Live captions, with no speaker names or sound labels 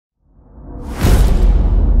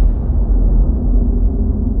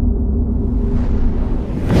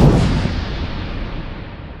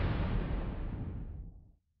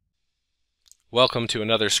Welcome to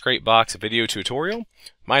another Scrapebox video tutorial.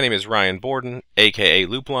 My name is Ryan Borden, aka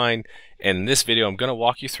Loopline, and in this video I'm going to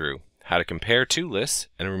walk you through how to compare two lists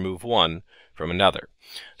and remove one from another.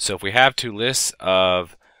 So if we have two lists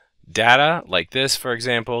of data like this, for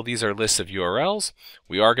example, these are lists of URLs.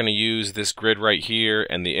 We are going to use this grid right here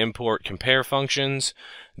and the import compare functions.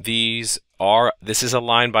 This is a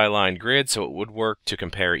line-by-line grid, so it would work to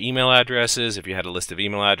compare email addresses. If you had a list of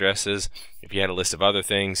email addresses, if you had a list of other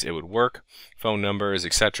things, it would work. Phone numbers,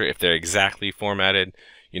 etc. If they're exactly formatted,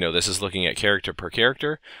 this is looking at character per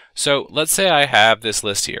character. So let's say I have this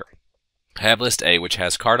list here. I have list A, which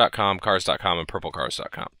has car.com, cars.com, and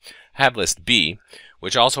purplecars.com. I have list B,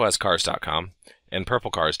 which also has cars.com and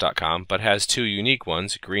purplecars.com, but has two unique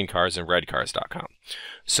ones, greencars and redcars.com.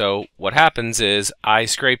 So what happens is I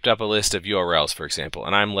scraped up a list of URLs, for example,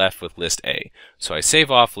 and I'm left with list A. So I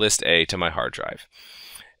save off list A to my hard drive.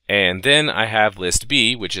 And then I have list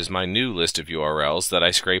B, which is my new list of URLs that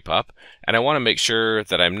I scrape up, and I want to make sure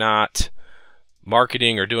that I'm not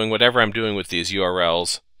marketing or doing whatever I'm doing with these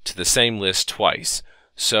URLs to the same list twice.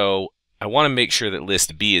 So I want to make sure that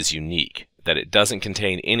list B is unique, that it doesn't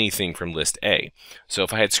contain anything from list A. So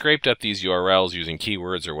if I had scraped up these URLs using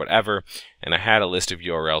keywords or whatever, and I had a list of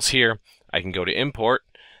URLs here, I can go to import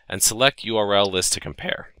and select URL list to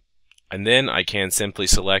compare. And then I can simply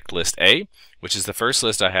select list A, which is the first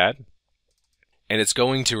list I had, and it's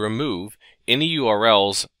going to remove any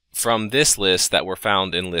URLs from this list that were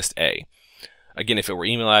found in list A. Again, if it were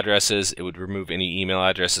email addresses, it would remove any email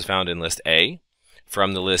addresses found in list A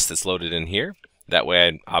from the list that's loaded in here. That way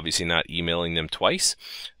I'm obviously not emailing them twice,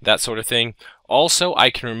 that sort of thing. Also,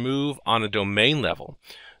 I can remove on a domain level.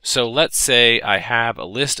 So let's say I have a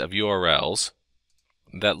list of URLs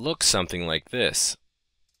that looks something like this,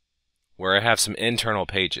 where I have some internal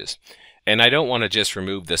pages. And I don't want to just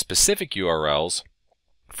remove the specific URLs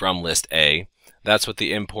from list A. That's what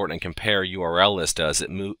the import and compare URL list does.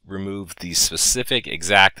 It removes the specific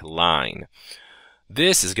exact line.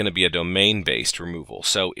 This is going to be a domain-based removal.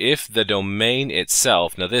 So if the domain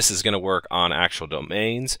itself, now this is going to work on actual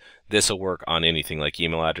domains. This will work on anything like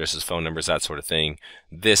email addresses, phone numbers, that sort of thing.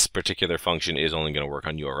 This particular function is only going to work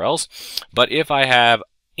on URLs. But if I have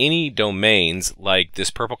any domains like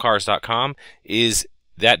this purplecars.com, is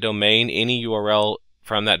that domain, any URL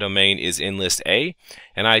from that domain is in list A,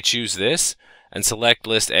 and I choose this and select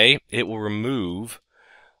list A, it will remove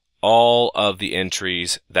all of the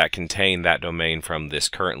entries that contain that domain from this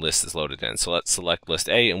current list that's loaded in. So let's select list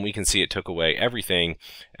A, and we can see it took away everything.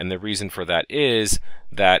 And the reason for that is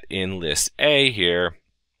that in list A here,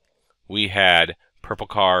 we had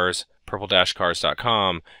purplecars,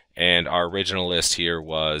 purple-cars.com, and our original list here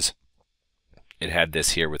was, it had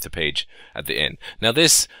this here with the page at the end. Now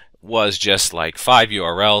this was just like 5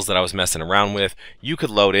 URLs that I was messing around with. You could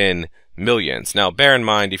load in millions. Now bear in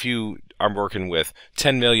mind, if you are working with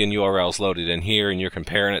 10 million URLs loaded in here and you're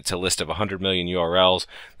comparing it to a list of 100 million URLs,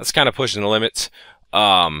 that's kind of pushing the limits,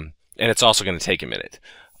 and it's also going to take a minute.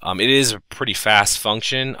 It is a pretty fast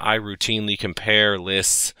function. I routinely compare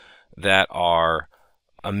lists that are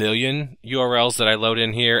 1 million URLs that I load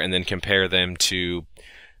in here and then compare them to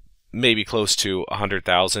maybe close to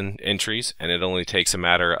 100,000 entries, and it only takes a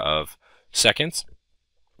matter of seconds.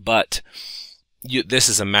 But this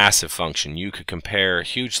is a massive function. You could compare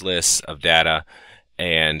huge lists of data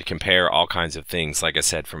and compare all kinds of things, like I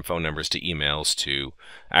said, from phone numbers to emails to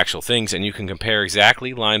actual things, and you can compare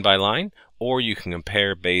exactly line by line, or you can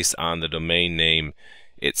compare based on the domain name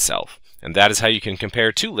itself. And that is how you can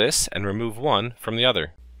compare two lists and remove one from the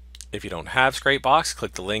other. If you don't have Scrapebox,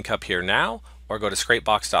 click the link up here now, or go to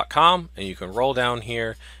scrapebox.com and you can roll down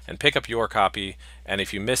here and pick up your copy, and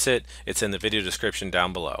if you miss it, it's in the video description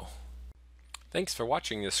down below. Thanks for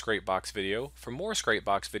watching this Scrapebox video. For more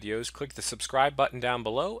Scrapebox videos, click the subscribe button down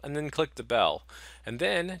below and then click the bell. And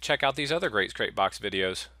then check out these other great Scrapebox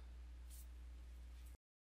videos.